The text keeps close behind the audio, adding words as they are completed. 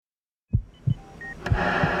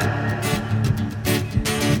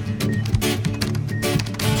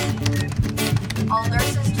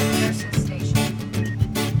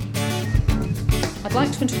I'd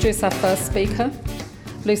like to introduce our first speaker.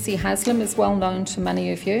 Lucy Haslam is well known to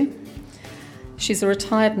many of you. She's a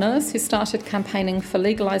retired nurse who started campaigning for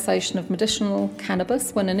legalisation of medicinal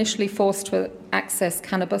cannabis when initially forced to access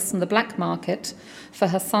cannabis in the black market for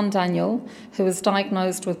her son Daniel, who was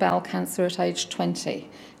diagnosed with bowel cancer at age 20.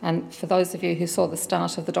 And for those of you who saw the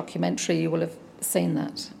start of the documentary, you will have seen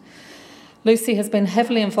that. Lucy has been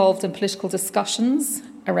heavily involved in political discussions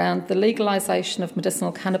around the legalisation of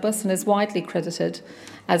medicinal cannabis and is widely credited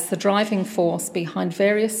as the driving force behind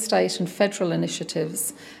various state and federal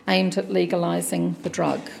initiatives aimed at legalising the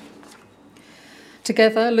drug.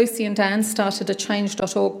 Together, Lucy and Dan started a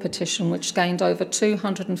Change.org petition which gained over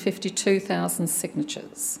 252,000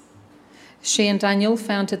 signatures. She and Daniel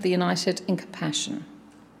founded the United in Compassion.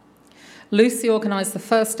 Lucy organised the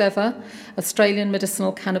first ever Australian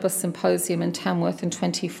Medicinal Cannabis Symposium in Tamworth in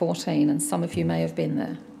 2014, and some of you may have been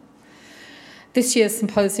there. This year's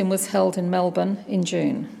symposium was held in Melbourne in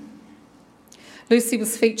June. Lucy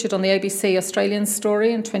was featured on the ABC Australian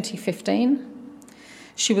Story in 2015.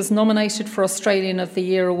 She was nominated for Australian of the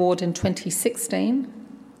Year award in 2016,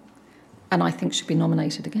 and I think she'll be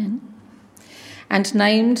nominated again, and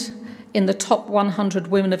named in the Top 100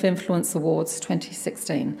 Women of Influence Awards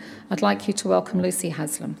 2016. I'd like you to welcome Lucy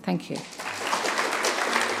Haslam. Thank you.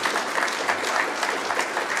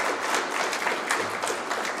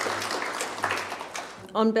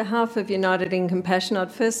 On behalf of United in Compassion,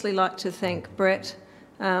 I'd firstly like to thank Brett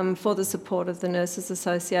for the support of the Nurses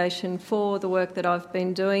Association for the work that I've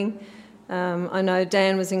been doing. I know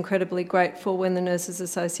Dan was incredibly grateful when the Nurses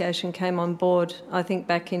Association came on board, I think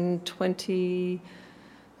back in 2014,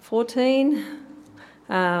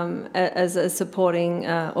 as a supporting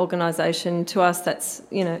organisation. To us, that's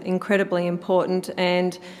incredibly important.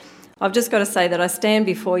 And I've just got to say that I stand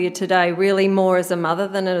before you today really more as a mother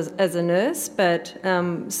than as a nurse, but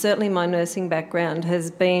certainly my nursing background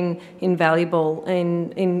has been invaluable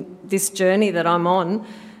in this journey that I'm on,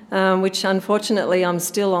 which unfortunately I'm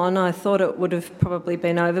still on. I thought it would have probably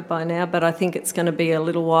been over by now, but I think it's going to be a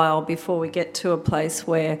little while before we get to a place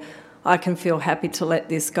where I can feel happy to let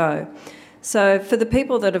this go. So for the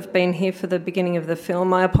people that have been here for the beginning of the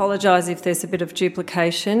film, I apologise if there's a bit of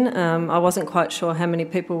duplication. I wasn't quite sure how many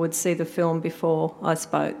people would see the film before I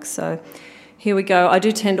spoke. So here we go. I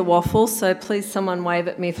do tend to waffle, so please someone wave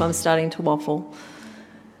at me if I'm starting to waffle.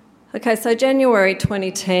 Okay, so January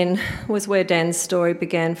 2010 was where Dan's story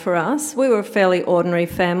began for us. We were a fairly ordinary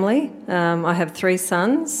family. I have 3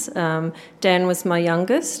 sons. Dan was my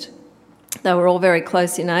youngest. They were all very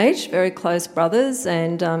close in age, very close brothers,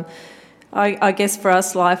 and I guess for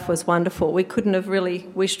us life was wonderful. We couldn't have really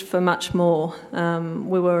wished for much more.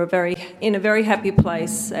 We were in a very happy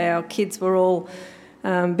place. Our kids were all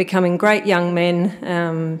becoming great young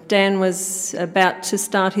men. Dan was about to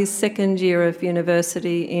start his second year of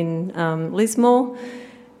university in Lismore,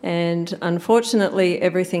 and unfortunately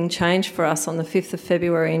everything changed for us on the 5th of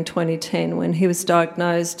February in 2010 when he was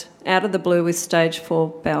diagnosed out of the blue with stage 4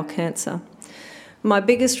 bowel cancer. My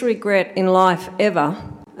biggest regret in life ever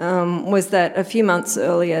was that a few months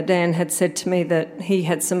earlier Dan had said to me that he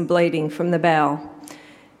had some bleeding from the bowel,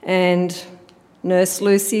 and Nurse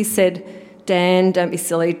Lucy said, "Dan, don't be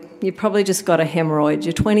silly, you probably just got a hemorrhoid.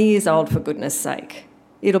 You're 20 years old, for goodness sake.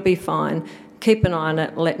 It'll be fine. Keep an eye on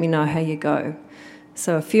it and let me know how you go."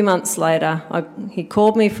 So a few months later, he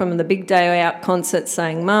called me from the Big Day Out concert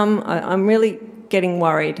saying, "Mum, I'm really getting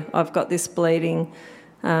worried. I've got this bleeding."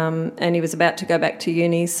 And he was about to go back to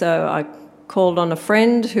uni, so I called on a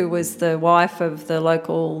friend who was the wife of the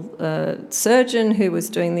local surgeon who was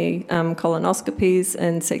doing the colonoscopies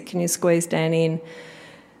and said, "Can you squeeze Dan in?"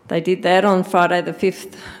 They did that on Friday the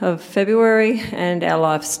 5th of February, and our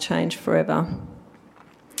lives changed forever.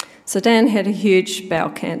 So Dan had a huge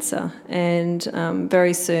bowel cancer, and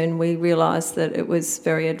very soon we realised that it was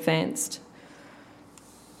very advanced.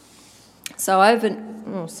 So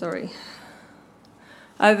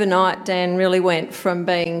overnight, Dan really went from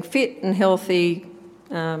being fit and healthy,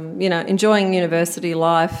 enjoying university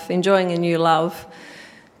life, enjoying a new love,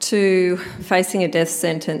 to facing a death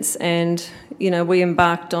sentence. And, we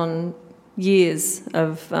embarked on years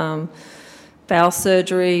of bowel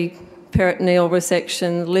surgery, peritoneal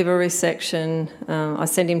resection, liver resection. I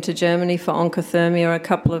sent him to Germany for oncothermia a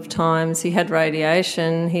couple of times. He had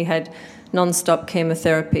radiation, he had non-stop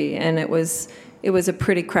chemotherapy, and it was a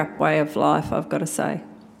pretty crap way of life, I've got to say.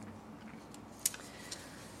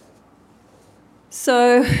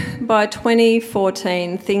 So by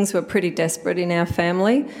 2014, things were pretty desperate in our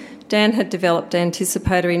family. Dan had developed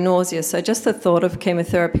anticipatory nausea, so just the thought of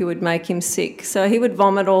chemotherapy would make him sick. So he would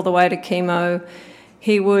vomit all the way to chemo.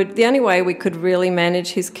 The only way we could really manage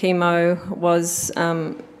his chemo was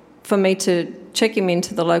for me to check him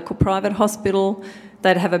into the local private hospital.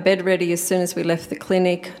 They'd have a bed ready as soon as we left the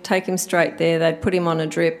clinic, take him straight there, they'd put him on a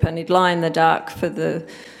drip, and he'd lie in the dark for the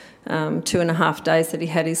 2.5 days that he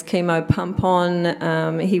had his chemo pump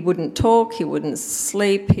on. He wouldn't talk, he wouldn't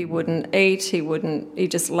sleep, he wouldn't eat, he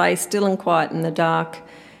just lay still and quiet in the dark.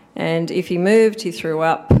 And if he moved, he threw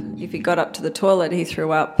up. If he got up to the toilet, he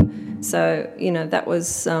threw up. So, that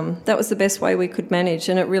was the best way we could manage,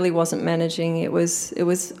 and it really wasn't managing. It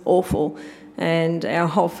was awful. And our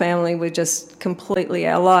whole family were just completely,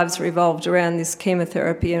 our lives revolved around this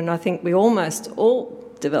chemotherapy, and I think we almost all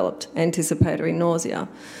developed anticipatory nausea.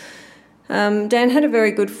 Dan had a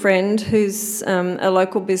very good friend who's a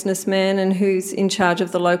local businessman and who's in charge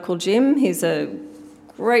of the local gym. He's a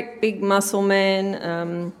great big muscle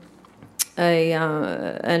man,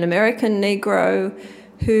 an American Negro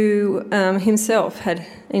who himself had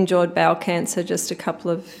endured bowel cancer just a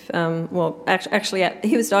couple of, actually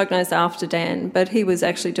he was diagnosed after Dan, but he was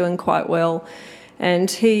actually doing quite well.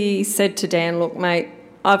 And he said to Dan, "Look, mate,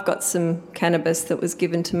 I've got some cannabis that was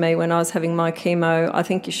given to me when I was having my chemo. I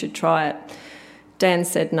think you should try it." Dan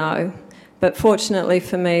said no. But fortunately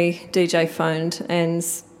for me, DJ phoned and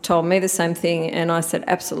told me the same thing, and I said,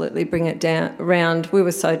 absolutely, bring it down around. We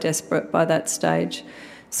were so desperate by that stage.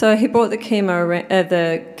 So he brought the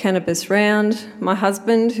cannabis round. My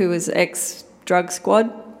husband, who was ex-drug squad,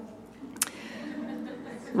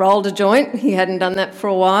 rolled a joint. He hadn't done that for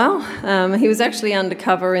a while. He was actually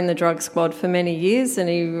undercover in the drug squad for many years, and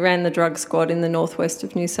he ran the drug squad in the northwest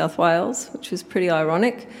of New South Wales, which was pretty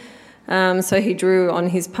ironic. So he drew on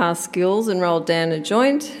his past skills and rolled down a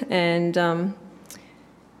joint, and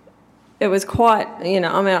it was quite,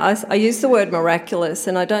 I use the word miraculous,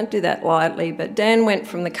 and I don't do that lightly, but Dan went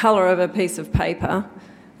from the colour of a piece of paper,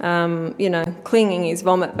 clinging his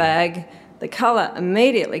vomit bag. The colour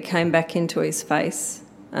immediately came back into his face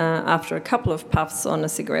after a couple of puffs on a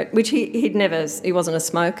cigarette, which he wasn't a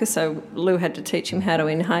smoker, so Lou had to teach him how to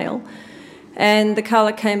inhale. And the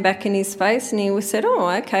colour came back in his face, and he said, "Oh,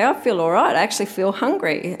 okay, I feel all right. I actually feel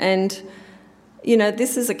hungry." And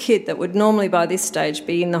this is a kid that would normally by this stage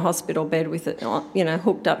be in the hospital bed with it,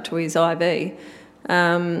 hooked up to his IV.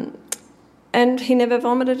 And he never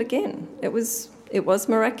vomited again. It was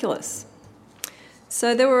miraculous.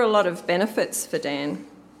 So there were a lot of benefits for Dan.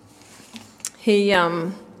 He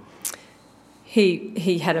had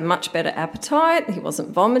a much better appetite. He wasn't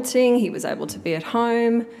vomiting. He was able to be at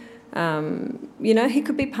home. He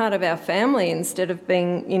could be part of our family instead of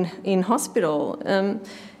being in hospital.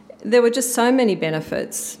 There were just so many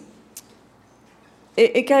benefits.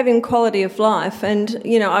 It gave him quality of life, and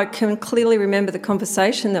I can clearly remember the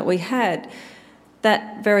conversation that we had.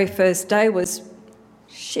 That very first day was,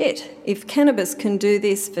 shit, if cannabis can do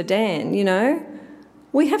this for Dan,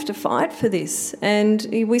 we have to fight for this. And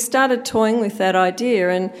we started toying with that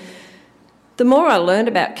idea, and the more I learned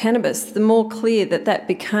about cannabis, the more clear that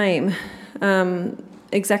became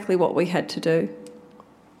exactly what we had to do.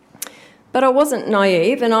 But I wasn't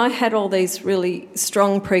naive, and I had all these really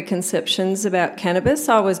strong preconceptions about cannabis.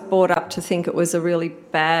 I was brought up to think it was a really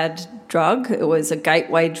bad drug. It was a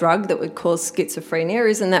gateway drug that would cause schizophrenia.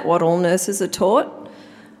 Isn't that what all nurses are taught?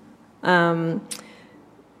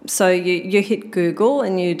 So you hit Google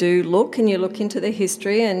and you do look, and you look into the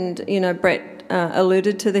history, and, Brett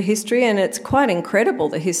alluded to the history, and it's quite incredible,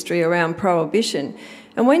 the history around Prohibition.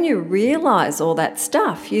 And when you realise all that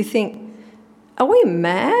stuff, you think, are we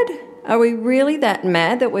mad? Are we really that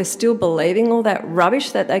mad that we're still believing all that rubbish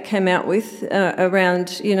that they came out with around,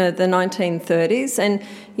 the 1930s? And,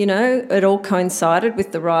 it all coincided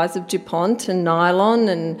with the rise of DuPont and nylon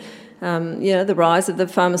and, the rise of the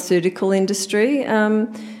pharmaceutical industry.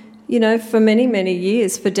 For many, many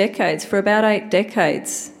years, for decades, for about 8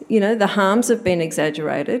 decades, the harms have been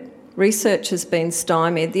exaggerated. Research has been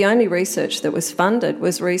stymied. The only research that was funded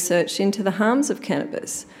was research into the harms of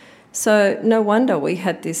cannabis. So no wonder we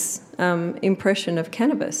had this impression of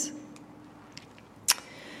cannabis.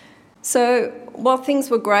 So while things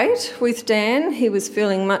were great with Dan, he was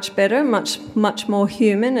feeling much better, much more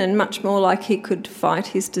human, and much more like he could fight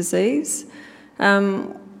his disease.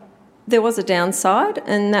 There was a downside,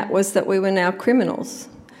 and that was that we were now criminals.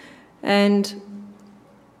 And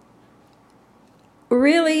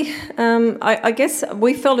really, I guess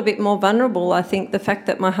we felt a bit more vulnerable. I think the fact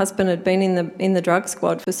that my husband had been in the drug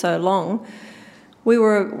squad for so long, we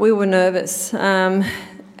were nervous.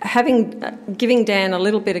 Giving Dan a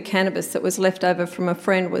little bit of cannabis that was left over from a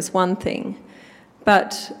friend was one thing,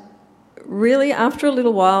 but really after a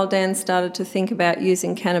little while, Dan started to think about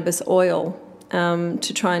using cannabis oil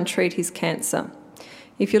to try and treat his cancer.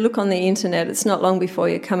 If you look on the internet, it's not long before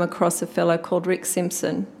you come across a fellow called Rick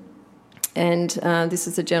Simpson. And this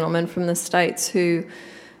is a gentleman from the States who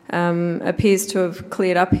appears to have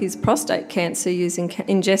cleared up his prostate cancer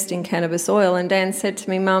ingesting cannabis oil. And Dan said to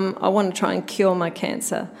me, "Mum, I want to try and cure my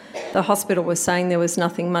cancer." The hospital was saying there was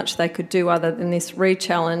nothing much they could do other than this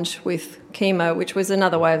re-challenge with chemo, which was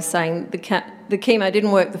another way of saying the chemo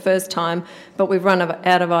didn't work the first time, but we've run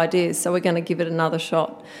out of ideas, so we're going to give it another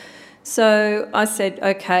shot. So I said,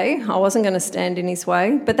 okay, I wasn't going to stand in his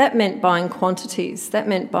way, but that meant buying quantities, that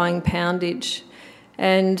meant buying poundage.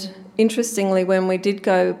 And interestingly, when we did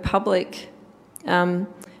go public,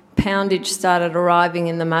 poundage started arriving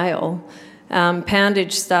in the mail.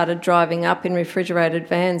 Poundage started driving up in refrigerated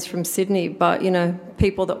vans from Sydney, but,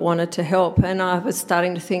 people that wanted to help. And I was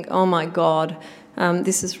starting to think, oh my God,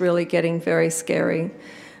 this is really getting very scary.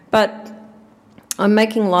 But I'm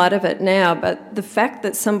making light of it now, but the fact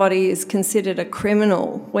that somebody is considered a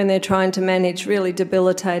criminal when they're trying to manage really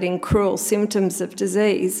debilitating, cruel symptoms of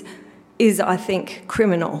disease is, I think,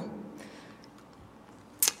 criminal.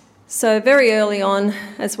 So very early on,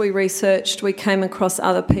 as we researched, we came across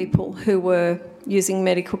other people who were using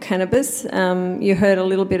medical cannabis. You heard a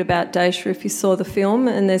little bit about Daisha if you saw the film,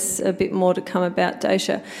 and there's a bit more to come about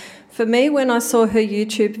Daisha. For me, when I saw her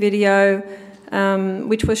YouTube video,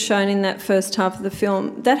 which was shown in that first half of the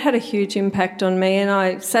film, that had a huge impact on me, and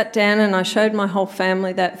I sat down and I showed my whole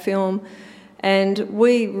family that film, and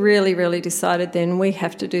we really, really decided then we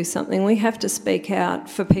have to do something. We have to speak out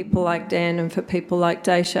for people like Dan and for people like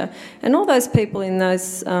Daisha. And all those people in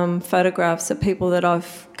those photographs are people that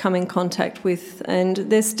I've come in contact with, and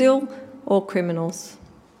they're still all criminals.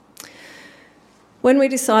 When we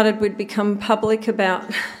decided we'd become public about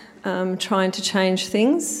trying to change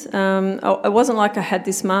things. It wasn't like I had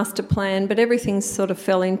this master plan, but everything sort of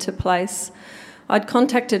fell into place. I'd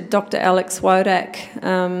contacted Dr. Alex Wodak,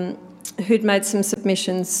 who'd made some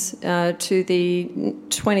submissions to the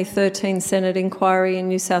 2013 Senate inquiry in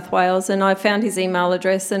New South Wales, and I found his email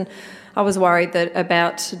address, and I was worried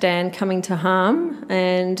about Dan coming to harm,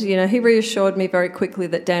 and he reassured me very quickly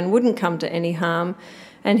that Dan wouldn't come to any harm,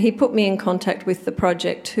 and he put me in contact with the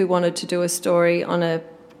project who wanted to do a story on a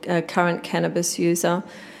current cannabis user,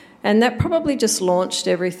 and that probably just launched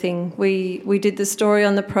everything. We did the story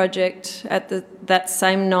on the project. That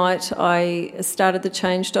same night I started the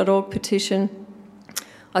change.org petition.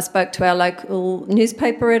 I spoke to our local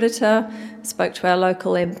newspaper editor, spoke to our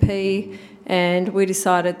local MP, and we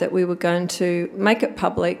decided that we were going to make it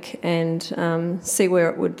public and see where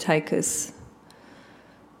it would take us.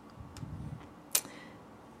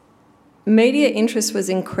 Media interest was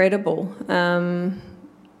incredible.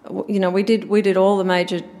 We did all the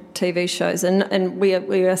major TV shows, and we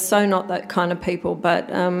are so not that kind of people, but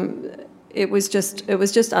it was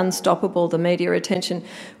just unstoppable, the media attention.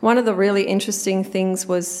 One of the really interesting things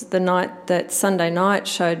was the night that Sunday Night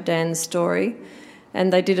showed Dan's story,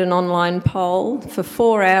 and they did an online poll for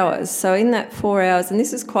 4 hours. So in that 4 hours, and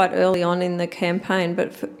this is quite early on in the campaign,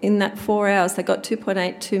 but in that 4 hours they got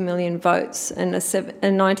 2.82 million votes, and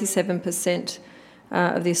 97%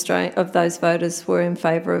 of those voters were in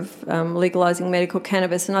favour of legalising medical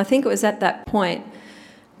cannabis. And I think it was at that point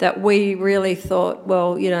that we really thought,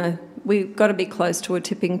 well, we've got to be close to a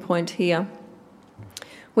tipping point here.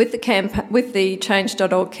 With the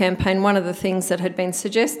Change.org campaign, one of the things that had been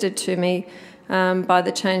suggested to me by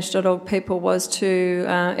the Change.org people was to,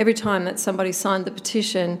 every time that somebody signed the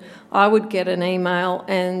petition, I would get an email,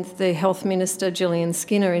 and the Health Minister, Gillian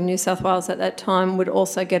Skinner in New South Wales at that time, would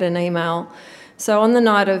also get an email. So on the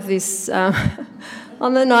night of this,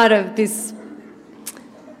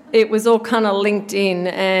 it was all kind of linked in,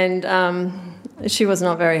 and she was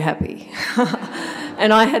not very happy.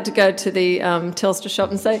 And I had to go to the Telstra shop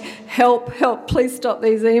and say, help, please stop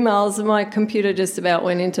these emails. And my computer just about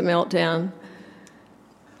went into meltdown.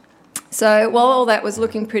 So while all that was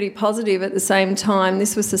looking pretty positive, at the same time,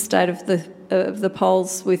 this was the state of the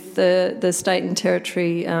polls with the state and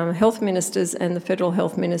territory health ministers and the federal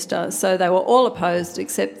health minister. So they were all opposed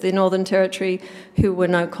except the Northern Territory, who were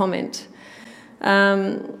no comment.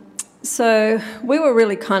 So we were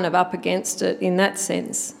really kind of up against it in that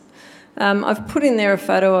sense. I've put in there a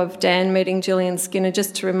photo of Dan meeting Gillian Skinner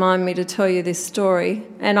just to remind me to tell you this story.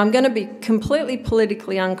 And I'm going to be completely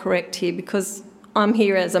politically incorrect here because I'm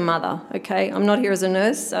here as a mother, okay? I'm not here as a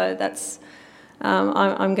nurse, so that's...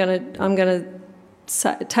 I'm going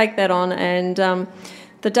to take that on. And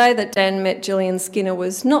the day that Dan met Gillian Skinner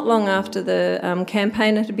was not long after the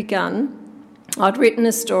campaign had begun. I'd written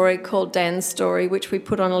a story called Dan's Story, which we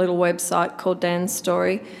put on a little website called Dan's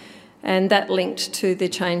Story, and that linked to the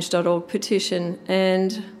Change.org petition.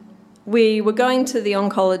 And we were going to the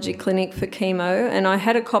oncology clinic for chemo, and I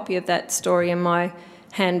had a copy of that story in my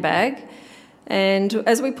handbag. And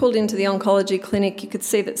as we pulled into the oncology clinic, you could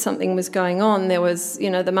see that something was going on. There was,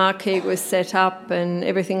 the marquee was set up and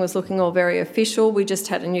everything was looking all very official. We just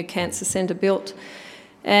had a new cancer centre built.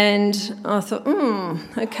 And I thought,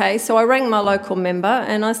 okay. So I rang my local member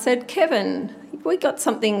and I said, Kevin, we got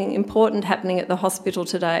something important happening at the hospital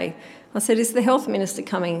today. I said, is the health minister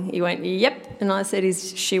coming? He went, yep. And I said,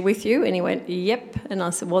 is she with you? And he went, yep. And I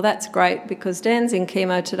said, well, that's great because Dan's in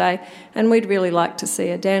chemo today and we'd really like to see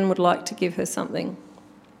her. Dan would like to give her something.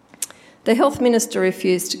 The health minister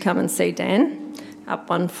refused to come and see Dan up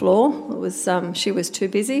one floor. It was she was too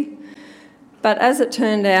busy. But as it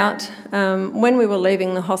turned out, when we were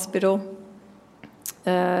leaving the hospital,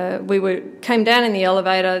 came down in the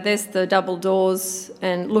elevator, there's the double doors,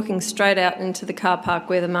 and looking straight out into the car park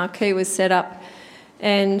where the marquee was set up,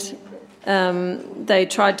 and they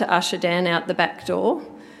tried to usher Dan out the back door,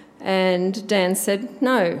 and Dan said,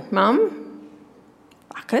 no, Mum,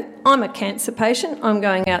 fuck it, I'm a cancer patient, I'm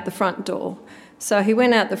going out the front door. So he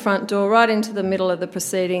went out the front door right into the middle of the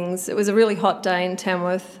proceedings. It was a really hot day in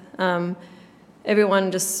Tamworth.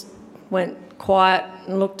 Everyone just went quiet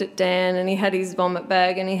and looked at Dan, and he had his vomit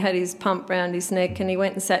bag and he had his pump round his neck, and he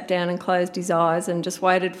went and sat down and closed his eyes and just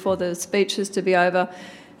waited for the speeches to be over.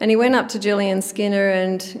 And he went up to Gillian Skinner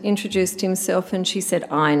and introduced himself, and she said,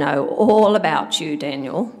 I know all about you,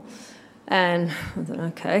 Daniel. And I thought,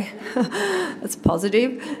 okay, that's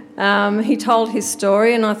positive. He told his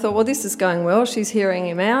story and I thought, well, this is going well. She's hearing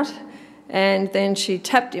him out. And then she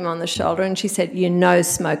tapped him on the shoulder and she said,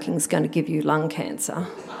 smoking's going to give you lung cancer.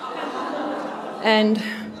 And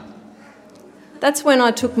that's when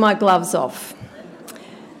I took my gloves off.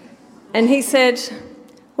 And he said,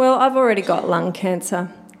 well, I've already got lung cancer,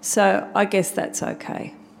 so I guess that's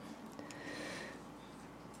okay.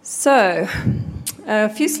 So a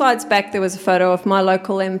few slides back, there was a photo of my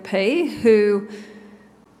local MP who,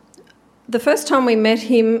 the first time we met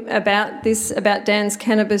him about Dan's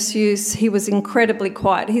cannabis use, he was incredibly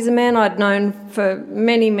quiet. He's a man I'd known for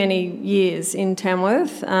many, many years in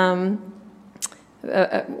Tamworth.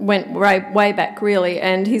 Went way back really,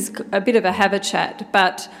 and he's a bit of a have a chat,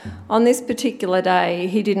 but on this particular day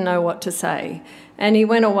he didn't know what to say, and he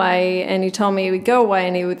went away and he told me he would go away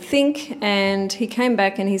and he would think, and he came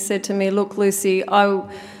back and he said to me, look Lucy, I'm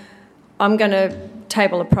going to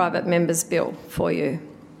table a private member's bill for you.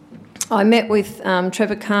 I met with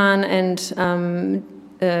Trevor Khan and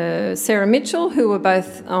Sarah Mitchell, who were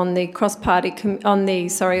both on the on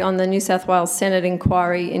the New South Wales Senate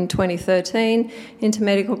inquiry in 2013 into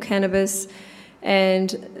medical cannabis,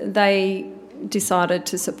 and they decided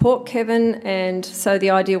to support Kevin, and so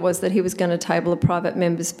the idea was that he was going to table a private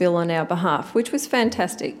member's bill on our behalf, which was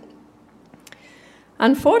fantastic.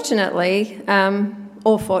 Unfortunately,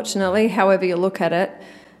 or fortunately, however you look at it,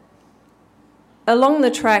 along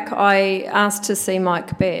the track I asked to see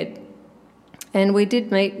Mike Baird. And we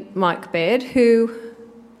did meet Mike Baird, who,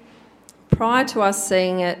 prior to us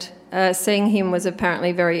seeing him, was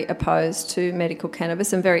apparently very opposed to medical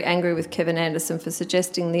cannabis and very angry with Kevin Anderson for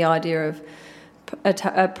suggesting the idea of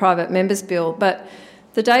a private member's bill. But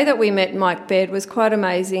the day that we met Mike Baird was quite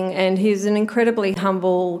amazing, and he's an incredibly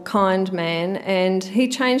humble, kind man, and he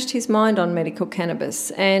changed his mind on medical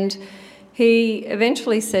cannabis. And he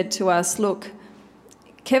eventually said to us, look,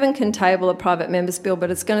 Kevin can table a private member's bill,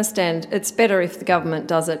 but it's better if the government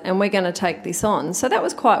does it, and we're going to take this on. So that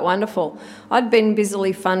was quite wonderful. I'd been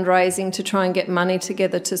busily fundraising to try and get money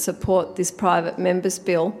together to support this private member's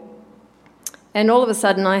bill, and all of a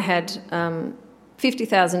sudden I had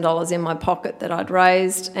 $50,000 in my pocket that I'd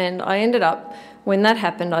raised, and I ended up, when that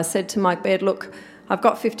happened, I said to Mike Baird, look, I've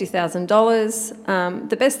got $50,000.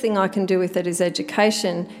 The best thing I can do with it is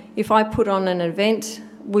education. If I put on an event,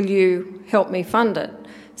 will you help me fund it?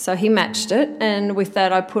 So he matched it, and with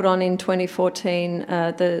that I put on in 2014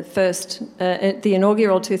 the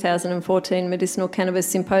inaugural 2014 Medicinal Cannabis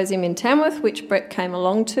Symposium in Tamworth, which Brett came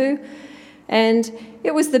along to, and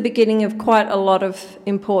it was the beginning of quite a lot of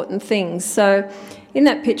important things. So in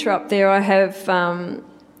that picture up there I have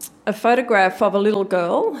a photograph of a little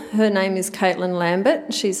girl. Her name is Caitlin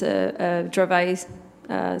Lambert. She's a Dravet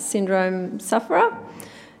syndrome sufferer,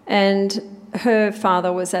 and her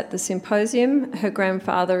father was at the symposium. Her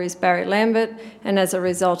grandfather is Barry Lambert, and as a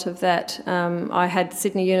result of that, I had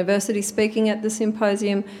Sydney University speaking at the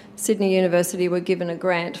symposium. Sydney University were given a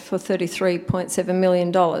grant for $33.7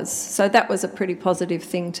 million. So that was a pretty positive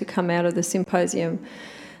thing to come out of the symposium.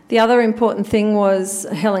 The other important thing was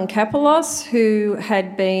Helen Kapelos, who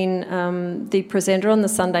had been the presenter on the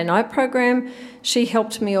Sunday night program. She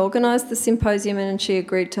helped me organise the symposium and she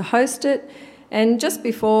agreed to host it. And just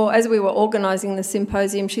before, as we were organising the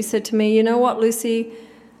symposium, she said to me, "You know what, Lucy,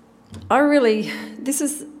 this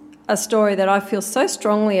is a story that I feel so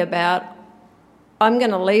strongly about. I'm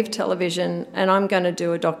going to leave television and I'm going to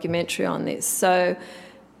do a documentary on this." So,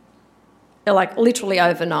 like literally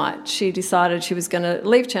overnight, she decided she was going to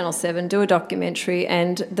leave Channel 7, do a documentary,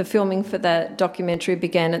 and the filming for that documentary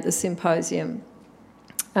began at the symposium.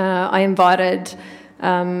 I invited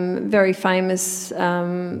very famous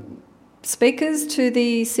speakers to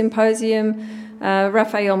the symposium.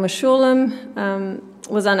 Raphael Mechoulam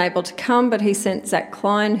was unable to come, but he sent Zach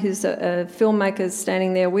Klein, who's a filmmaker,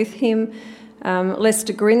 standing there with him.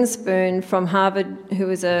 Lester Grinspoon from Harvard, who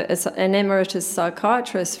was an emeritus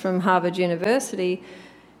psychiatrist from Harvard University,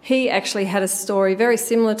 he actually had a story very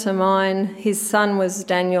similar to mine. His son was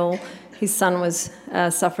Daniel. His son was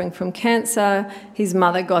suffering from cancer. His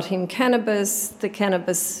mother got him cannabis. The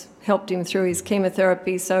cannabis helped him through his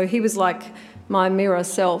chemotherapy. So he was like my mirror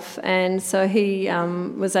self, and so he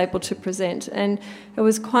was able to present, and it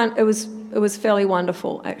was fairly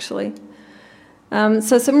wonderful actually.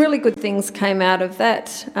 So some really good things came out of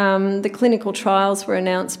that. The clinical trials were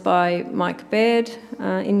announced by Mike Baird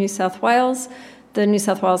in New South Wales. The New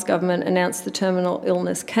South Wales government announced the Terminal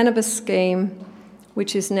Illness Cannabis Scheme,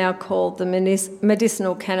 which is now called the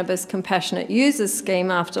Medicinal Cannabis Compassionate Users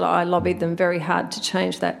Scheme, after I lobbied them very hard to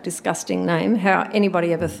change that disgusting name. How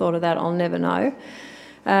anybody ever thought of that, I'll never know.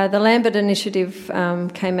 The Lambert Initiative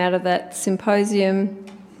came out of that symposium.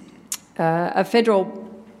 A federal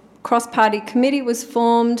cross-party committee was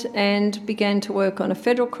formed and began to work on a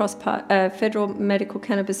federal medical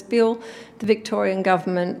cannabis bill. The Victorian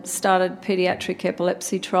government started paediatric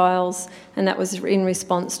epilepsy trials, and that was in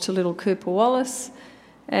response to little Cooper Wallace.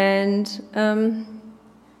 And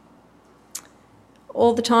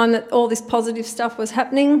all the time that all this positive stuff was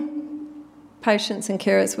happening, patients and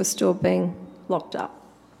carers were still being locked up.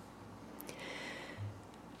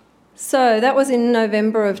 So that was in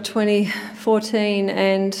November of 2014,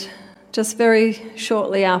 and just very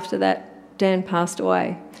shortly after that, Dan passed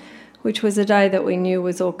away, which was a day that we knew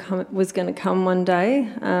was going to come one day.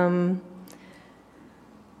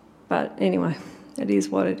 But anyway, it is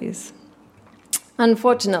what it is.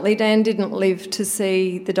 Unfortunately, Dan didn't live to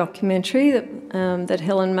see the documentary that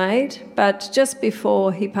Helen made, but just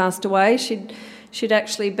before he passed away, she'd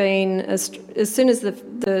actually been, as soon as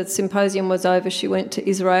the symposium was over, she went to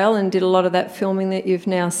Israel and did a lot of that filming that you've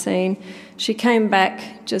now seen. She came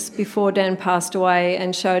back just before Dan passed away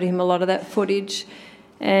and showed him a lot of that footage.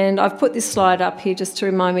 And I've put this slide up here just to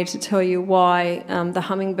remind me to tell you why the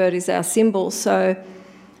hummingbird is our symbol. So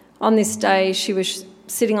on this day, she was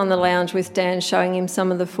sitting on the lounge with Dan, showing him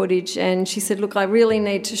some of the footage, and she said, "Look, I really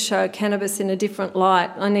need to show cannabis in a different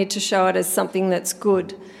light. I need to show it as something that's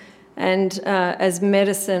good, and as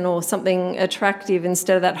medicine or something attractive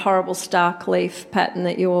instead of that horrible stark leaf pattern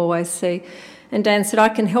that you always see." And Dan said, "I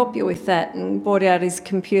can help you with that," and brought out his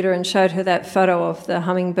computer and showed her that photo of the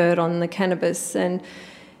hummingbird on the cannabis. And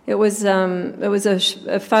it was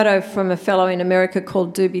a photo from a fellow in America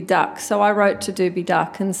called Doobie Duck. So I wrote to Doobie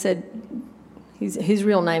Duck and said, his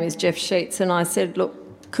real name is Jeff Sheets, and I said, "Look,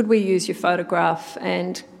 could we use your photograph?"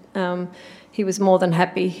 And he was more than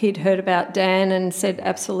happy. He'd heard about Dan and said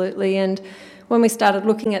absolutely. And when we started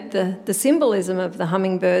looking at the symbolism of the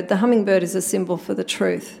hummingbird is a symbol for the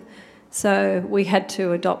truth. So we had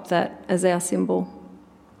to adopt that as our symbol.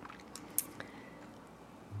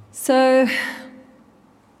 So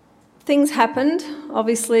things happened,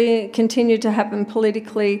 obviously, it continued to happen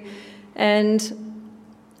politically. And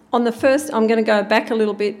on the first, I'm going to go back a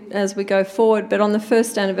little bit as we go forward, but on the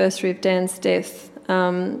first anniversary of Dan's death,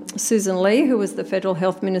 Susan Lee, who was the Federal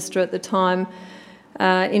Health Minister at the time,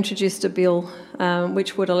 introduced a bill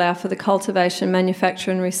which would allow for the cultivation,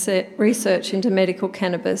 manufacture and research into medical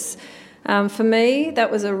cannabis. For me,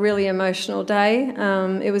 that was a really emotional day.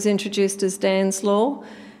 It was introduced as Dan's Law,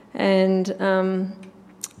 and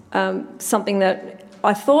something that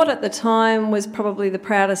I thought at the time was probably the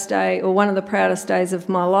proudest day, or one of the proudest days of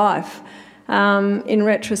my life. In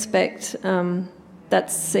retrospect, that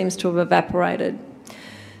seems to have evaporated.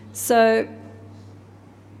 So,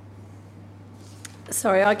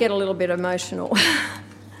 sorry, I get a little bit emotional.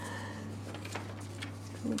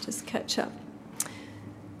 Let me just catch up.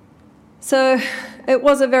 So, it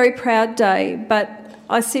was a very proud day, but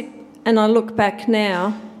I sit and I look back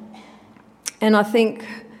now and I think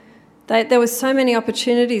there were so many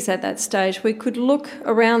opportunities at that stage. We could look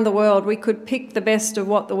around the world, we could pick the best of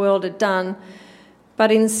what the world had done,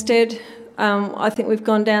 But instead, I think we've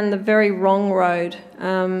gone down the very wrong road,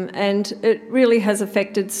 and it really has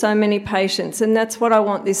affected so many patients, and that's what I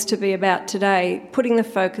want this to be about today, putting the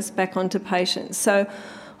focus back onto patients. So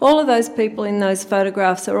all of those people in those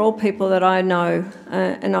photographs are all people that I know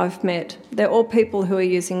and I've met. They're all people who are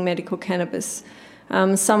using medical cannabis,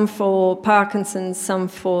 some for Parkinson's, some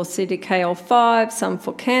for CDKL5, some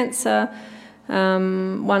for cancer.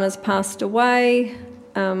 One has passed away,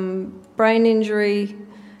 brain injury,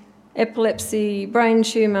 epilepsy, brain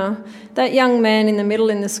tumour. That young man in the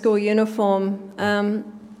middle in the school uniform,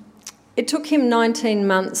 it took him 19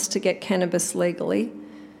 months to get cannabis legally.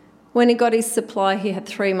 When he got his supply, he had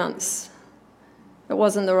 3 months. It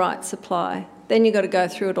wasn't the right supply. Then you've got to go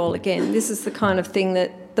through it all again. This is the kind of thing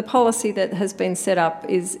that the policy that has been set up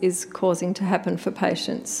is causing to happen for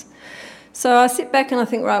patients. So I sit back and I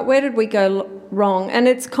think, right, where did we go wrong? And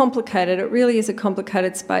it's complicated. It really is a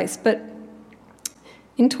complicated space. But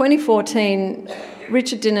in 2014,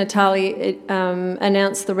 Richard Di Natale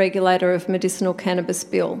announced the Regulator of Medicinal Cannabis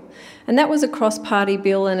Bill. And that was a cross-party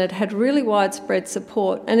bill, and it had really widespread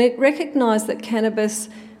support. And it recognised that cannabis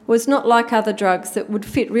was not like other drugs that would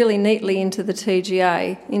fit really neatly into the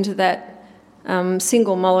TGA, into that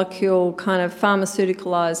single molecule kind of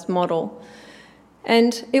pharmaceuticalised model.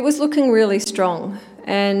 And it was looking really strong.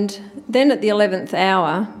 And then at the 11th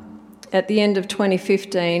hour, at the end of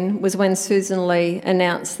 2015, was when Susan Lee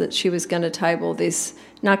announced that she was going to table this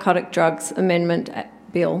Narcotic Drugs Amendment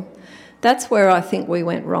Bill. That's where I think we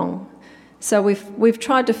went wrong. So we've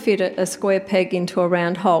tried to fit a square peg into a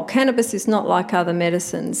round hole. Cannabis is not like other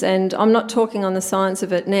medicines, and I'm not talking on the science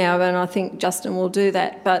of it now, and I think Justin will do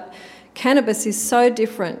that, but cannabis is so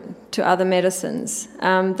different to other medicines.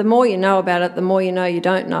 The more you know about it, the more you know you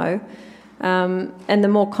don't know. And the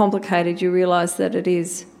more complicated you realise that it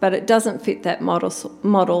is. But it doesn't fit that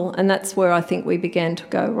model, and that's where I think we began to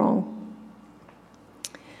go wrong.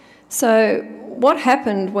 So what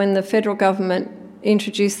happened when the federal government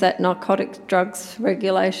introduced that narcotic drugs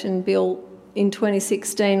regulation bill in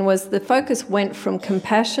 2016 was the focus went from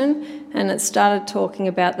compassion and it started talking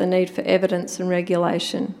about the need for evidence and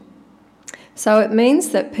regulation. So it means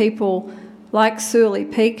that people like Suli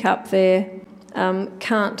Peak up there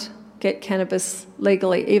can't get cannabis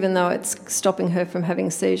legally, even though it's stopping her from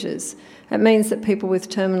having seizures. It means that people with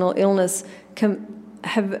terminal illness can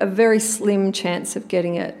have a very slim chance of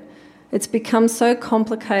getting it. It's become so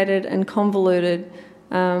complicated and convoluted,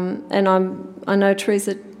 and I know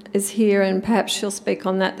Teresa is here and perhaps she'll speak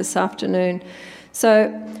on that this afternoon.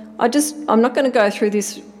 So I'm not going to go through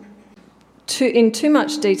this in too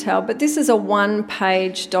much detail, but this is a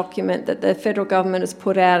one-page document that the federal government has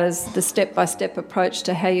put out as the step-by-step approach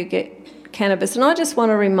to how you get cannabis. And I just want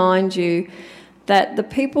to remind you that the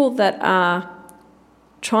people that are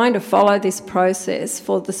trying to follow this process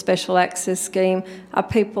for the special access scheme are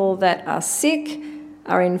people that are sick,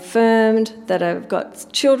 are infirmed, that have got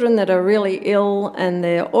children that are really ill and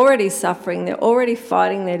they're already suffering, they're already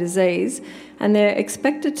fighting their disease, and they're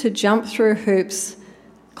expected to jump through hoops,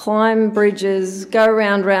 climb bridges, go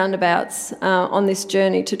around roundabouts on this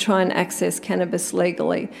journey to try and access cannabis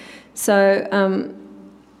legally. So,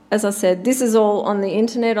 as I said, this is all on the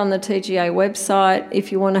internet, on the TGA website,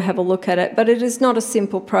 if you want to have a look at it. But it is not a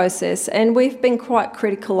simple process, and we've been quite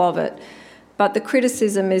critical of it. But the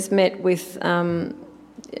criticism is met with that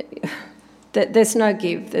there's no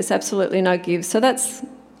give. There's absolutely no give. So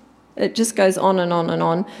it just goes on and on and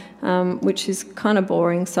on, which is kind of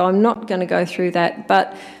boring. So I'm not going to go through that.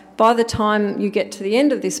 But by the time you get to the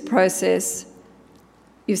end of this process,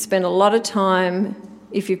 you've spent a lot of time.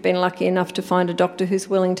 If you've been lucky enough to find a doctor who's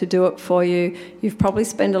willing to do it for you, you've probably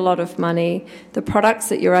spent a lot of money. The products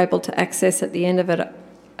that you're able to access at the end of it,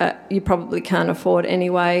 you probably can't afford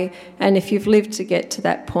anyway. And if you've lived to get to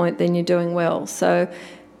that point, then you're doing well. So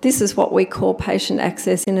this is what we call patient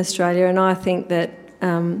access in Australia, and I think that,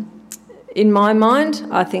 in my mind,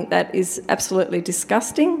 I think that is absolutely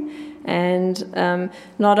disgusting. And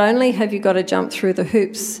not only have you got to jump through the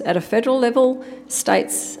hoops at a federal level,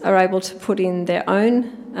 states are able to put in their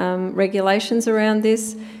own regulations around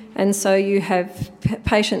this, and so you have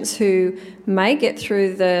patients who may get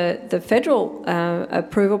through the federal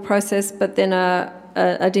approval process but then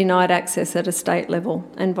are denied access at a state level,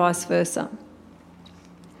 and vice versa.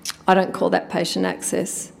 I don't call that patient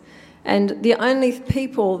access. And the only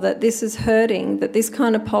people that this is hurting, that this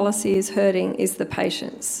kind of policy is hurting, is the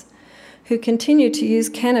patients, who continue to use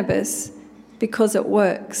cannabis because it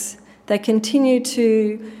works. They continue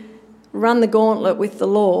to run the gauntlet with the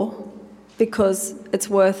law because it's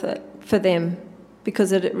worth it for them,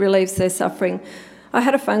 because it relieves their suffering. I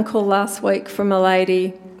had a phone call last week from a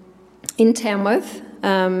lady in Tamworth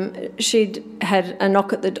she'd had a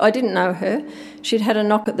knock at the... I didn't know her. She'd had a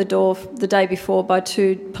knock at the door the day before by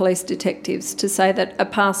 2 police detectives to say that a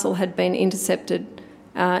parcel had been intercepted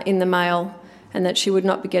in the mail and that she would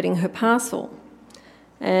not be getting her parcel.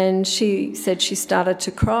 And she said she started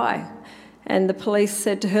to cry. And the police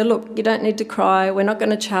said to her, look, you don't need to cry. We're not going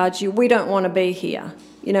to charge you. We don't want to be here.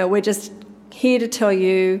 You know, we're just here to tell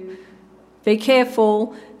you, be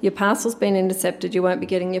careful. Your parcel's been intercepted. You won't be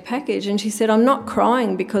getting your package. And she said, I'm not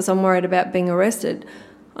crying because I'm worried about being arrested.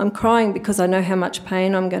 I'm crying because I know how much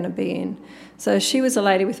pain I'm going to be in. So she was a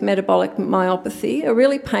lady with metabolic myopathy, a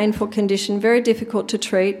really painful condition, very difficult to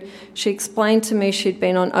treat. She explained to me she'd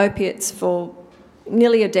been on opiates for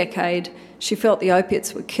nearly a decade. She felt the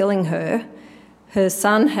opiates were killing her. Her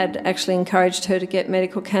son had actually encouraged her to get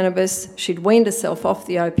medical cannabis. She'd weaned herself off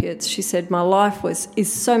the opiates. She said, my life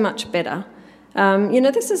is so much better.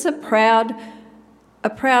 This is a proud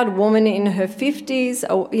woman in her 50s,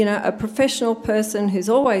 a professional person who's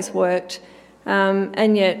always worked,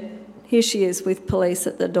 and yet here she is with police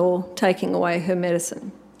at the door taking away her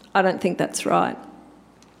medicine. I don't think that's right.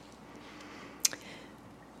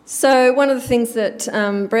 So one of the things that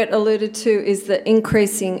Brett alluded to is the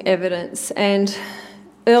increasing evidence. And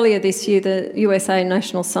earlier this year, the USA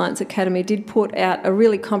National Science Academy did put out a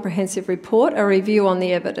really comprehensive report, a review on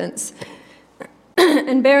the evidence.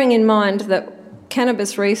 And bearing in mind that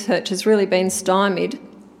cannabis research has really been stymied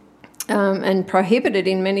and prohibited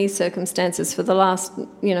in many circumstances for the last,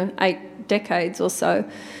 8 decades or so.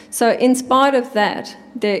 So in spite of that,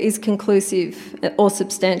 there is conclusive or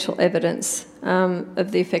substantial evidence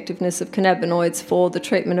of the effectiveness of cannabinoids for the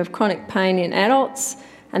treatment of chronic pain in adults,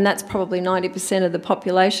 and that's probably 90% of the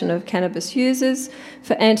population of cannabis users,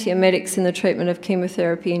 for antiemetics in the treatment of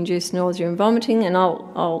chemotherapy-induced nausea and vomiting, and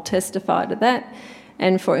I'll testify to that,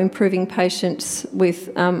 and for improving patients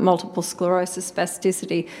with multiple sclerosis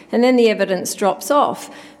spasticity. And then the evidence drops off.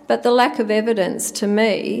 But the lack of evidence, to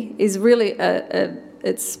me, is really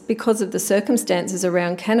it's because of the circumstances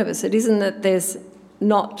around cannabis. It isn't that there's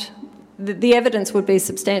not... The evidence would be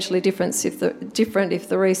substantially different if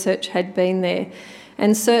the research had been there.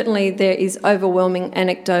 And certainly there is overwhelming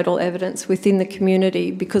anecdotal evidence within the community,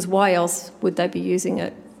 because why else would they be using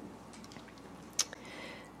it?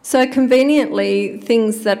 So conveniently,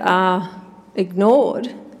 things that are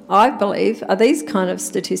ignored, I believe, are these kind of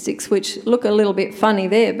statistics, which look a little bit funny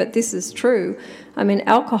there, but this is true. I mean,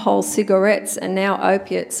 alcohol, cigarettes, and now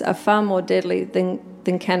opiates are far more deadly than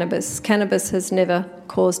cannabis. Cannabis has never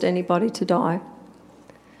caused anybody to die.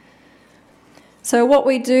 So what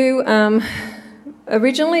we do,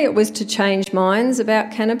 originally it was to change minds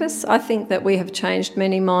about cannabis. I think that we have changed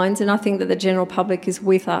many minds, and I think that the general public is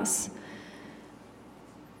with us.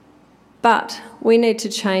 But we need to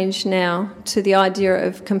change now to the idea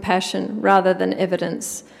of compassion rather than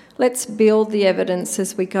evidence. Let's build the evidence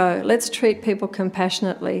as we go. Let's treat people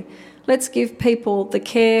compassionately. Let's give people the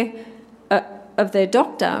care of their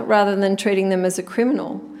doctor rather than treating them as a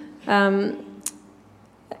criminal.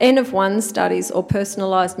 N-of-1 studies or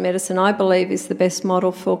personalised medicine, I believe, is the best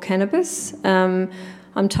model for cannabis.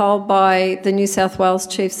 I'm told by the New South Wales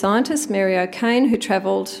Chief Scientist, Mary O'Kane, who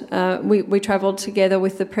travelled, we travelled together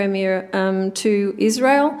with the Premier to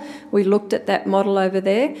Israel. We looked at that model over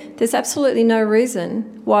there. There's absolutely no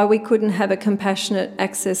reason why we couldn't have a compassionate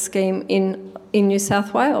access scheme in New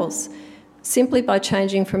South Wales, simply by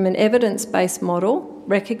changing from an evidence-based model,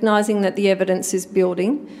 recognising that the evidence is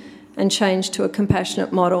building, and change to a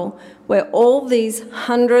compassionate model where all these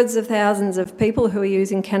hundreds of thousands of people who are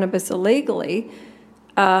using cannabis illegally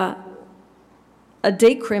are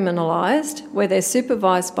decriminalised, where they're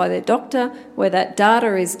supervised by their doctor, where that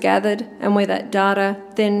data is gathered, and where that data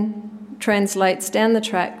then translates down the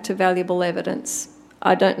track to valuable evidence.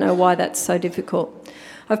 I don't know why that's so difficult.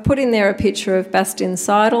 I've put in there a picture of Bastian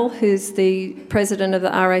Seidel, who's the president of the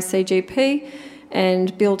RACGP,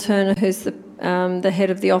 and Bill Turner, who's the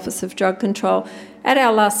head of the Office of Drug Control. At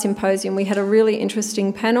our last symposium, we had a really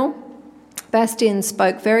interesting panel. Bastian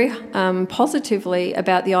spoke very positively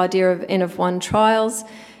about the idea of N-of-1 trials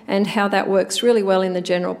and how that works really well in the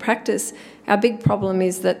general practice. Our big problem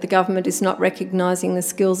is that the government is not recognising the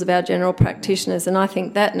skills of our general practitioners, and I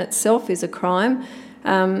think that in itself is a crime.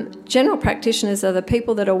 General practitioners are the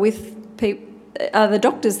people that are with people, are the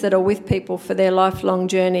doctors that are with people for their lifelong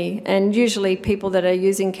journey, and usually people that are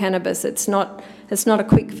using cannabis, it's not a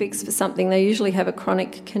quick fix for something. They usually have a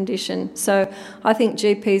chronic condition. So I think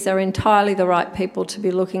GPs are entirely the right people to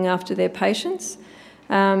be looking after their patients,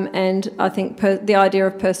 and I think the idea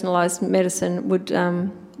of personalised medicine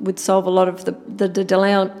would solve a lot of the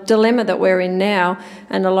dilemma that we're in now,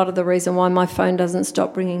 and a lot of the reason why my phone doesn't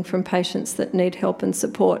stop ringing from patients that need help and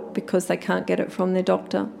support because they can't get it from their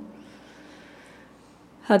doctor.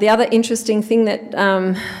 The other interesting thing that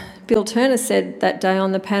Bill Turner said that day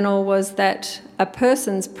on the panel was that a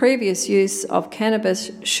person's previous use of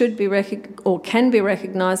cannabis should be can be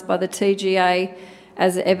recognised by the TGA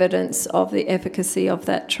as evidence of the efficacy of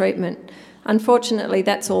that treatment. Unfortunately,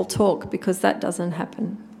 that's all talk because that doesn't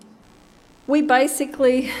happen. We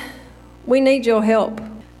need your help.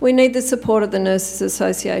 We need the support of the Nurses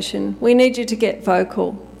Association. We need you to get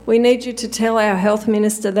vocal. We need you to tell our health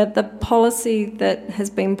minister that the policy that has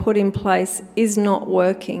been put in place is not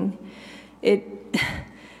working.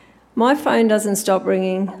 My phone doesn't stop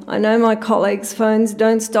ringing. I know my colleagues' phones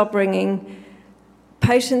don't stop ringing.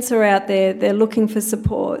 Patients are out there, they're looking for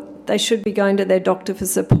support. They should be going to their doctor for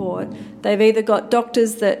support. They've either got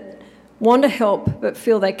doctors that want to help but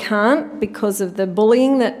feel they can't because of the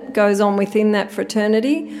bullying that goes on within that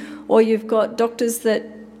fraternity, or you've got doctors that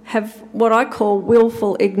have what I call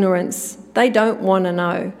willful ignorance. They don't want to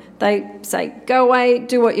know. They say, go away,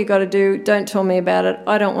 do what you got to do, don't tell me about it,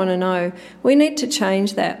 I don't want to know. We need to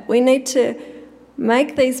change that. We need to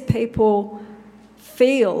make these people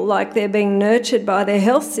feel like they're being nurtured by their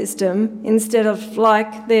health system instead of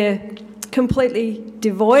like they're completely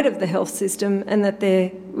devoid of the health system and that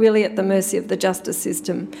they're really at the mercy of the justice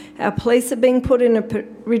system. Our police are being put in a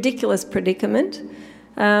ridiculous predicament.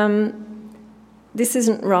 This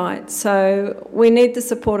isn't right. So we need the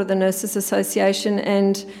support of the Nurses Association,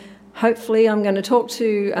 and hopefully I'm going to talk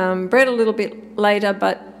to Brett a little bit later,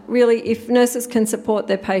 but really if nurses can support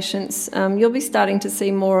their patients, you'll be starting to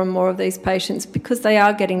see more and more of these patients because they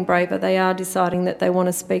are getting braver, they are deciding that they want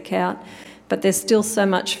to speak out, but there's still so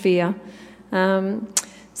much fear.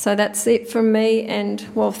 So that's it from me, and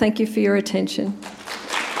well, thank you for your attention.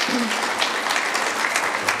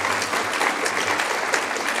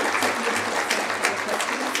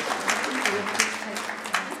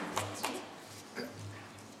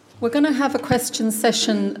 We're going to have a question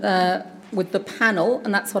session with the panel,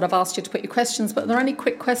 and that's what I've asked you to put your questions. But are there any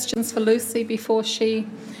quick questions for Lucy before she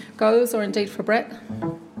goes, or indeed for Brett?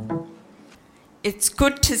 It's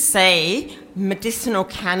good to see medicinal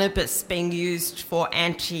cannabis being used for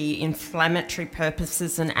anti-inflammatory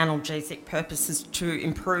purposes and analgesic purposes to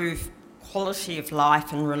improve quality of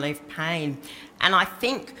life and relieve pain. And I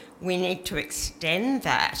think we need to extend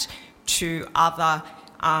that to other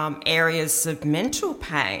areas of mental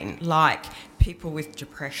pain, like people with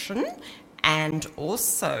depression and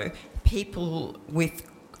also people with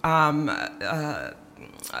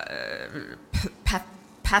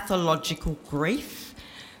pathological grief.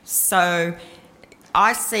 So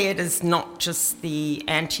I see it as not just the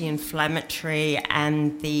anti-inflammatory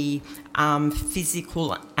and the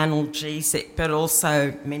physical analgesic, but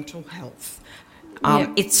also mental health.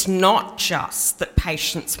 It's not just that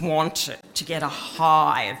patients want it to get a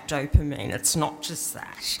high of dopamine. It's not just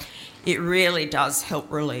that. It really does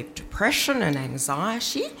help relieve depression and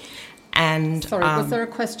anxiety. And sorry, was there a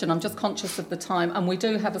question? I'm just conscious of the time, and we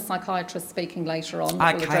do have a psychiatrist speaking later on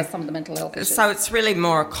that will address some of the mental health issues. So it's really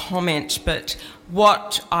more a comment, but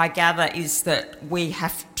what I gather is that we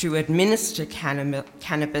have to administer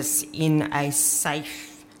cannabis in a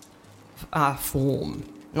safe form,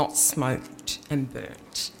 not smoked and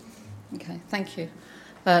burnt. Okay, thank you.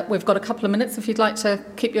 We've got a couple of minutes. If you'd like to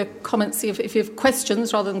keep your comments, if you have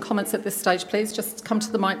questions rather than comments at this stage, please just come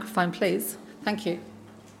to the microphone, please. Thank you.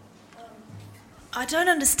 I don't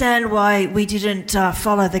understand why we didn't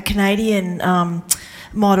follow the Canadian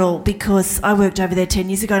model, because I worked over there 10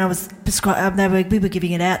 years ago and I was we were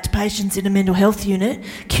giving it out to patients in a mental health unit,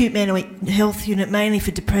 acute mental health unit, mainly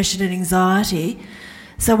for depression and anxiety.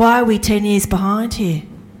 So why are we 10 years behind here?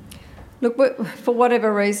 Look, for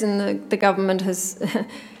whatever reason, the government has,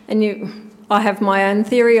 I have my own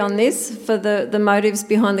theory on this, for the motives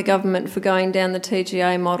behind the government for going down the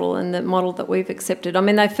TGA model and the model that we've accepted. I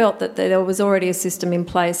mean, they felt that there was already a system in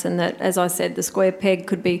place and that, as I said, the square peg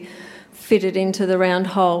could be fitted into the round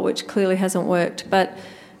hole, which clearly hasn't worked. But,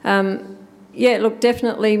 look,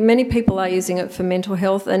 definitely many people are using it for mental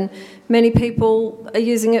health and many people are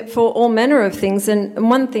using it for all manner of things. And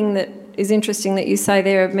one thing that is interesting that you say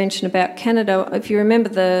there, I've mentioned about Canada. If you remember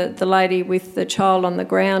the lady with the child on the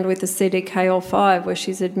ground with the CDKL5 where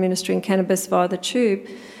she's administering cannabis via the tube,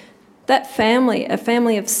 that family, a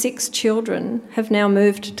family of 6 children, have now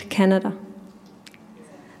moved to Canada.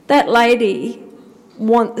 That lady,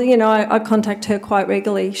 I contact her quite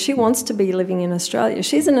regularly. She wants to be living in Australia.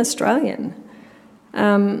 She's an Australian.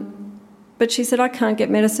 But she said, I can't get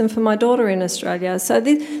medicine for my daughter in Australia. So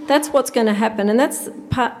that's what's going to happen. And that's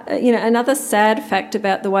another sad fact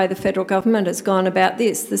about the way the federal government has gone about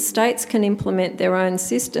this. The states can implement their own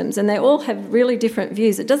systems and they all have really different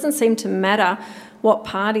views. It doesn't seem to matter what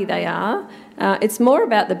party they are. It's more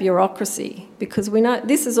about the bureaucracy, because we know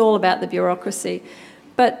this is all about the bureaucracy.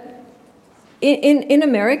 But in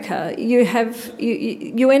America,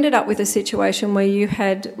 you ended up with a situation where you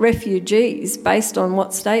had refugees based on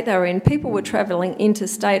what state they were in. People were travelling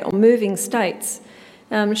interstate or moving states.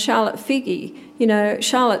 Charlotte Figge,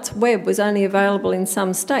 Charlotte's Web was only available in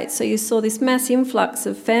some states, so you saw this mass influx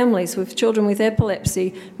of families with children with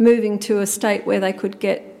epilepsy moving to a state where they could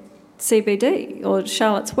get CBD or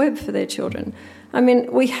Charlotte's Web for their children. I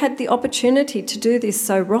mean, we had the opportunity to do this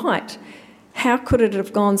so right. How could it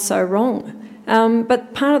have gone so wrong?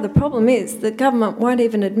 But part of the problem is the government won't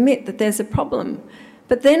even admit that there's a problem.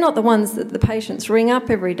 But they're not the ones that the patients ring up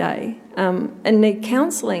every day and need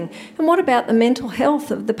counselling. And what about the mental health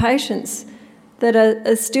of the patients that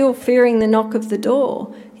are still fearing the knock of the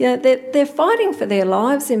door? They're fighting for their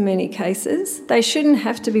lives in many cases. They shouldn't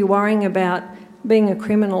have to be worrying about being a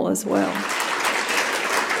criminal as well.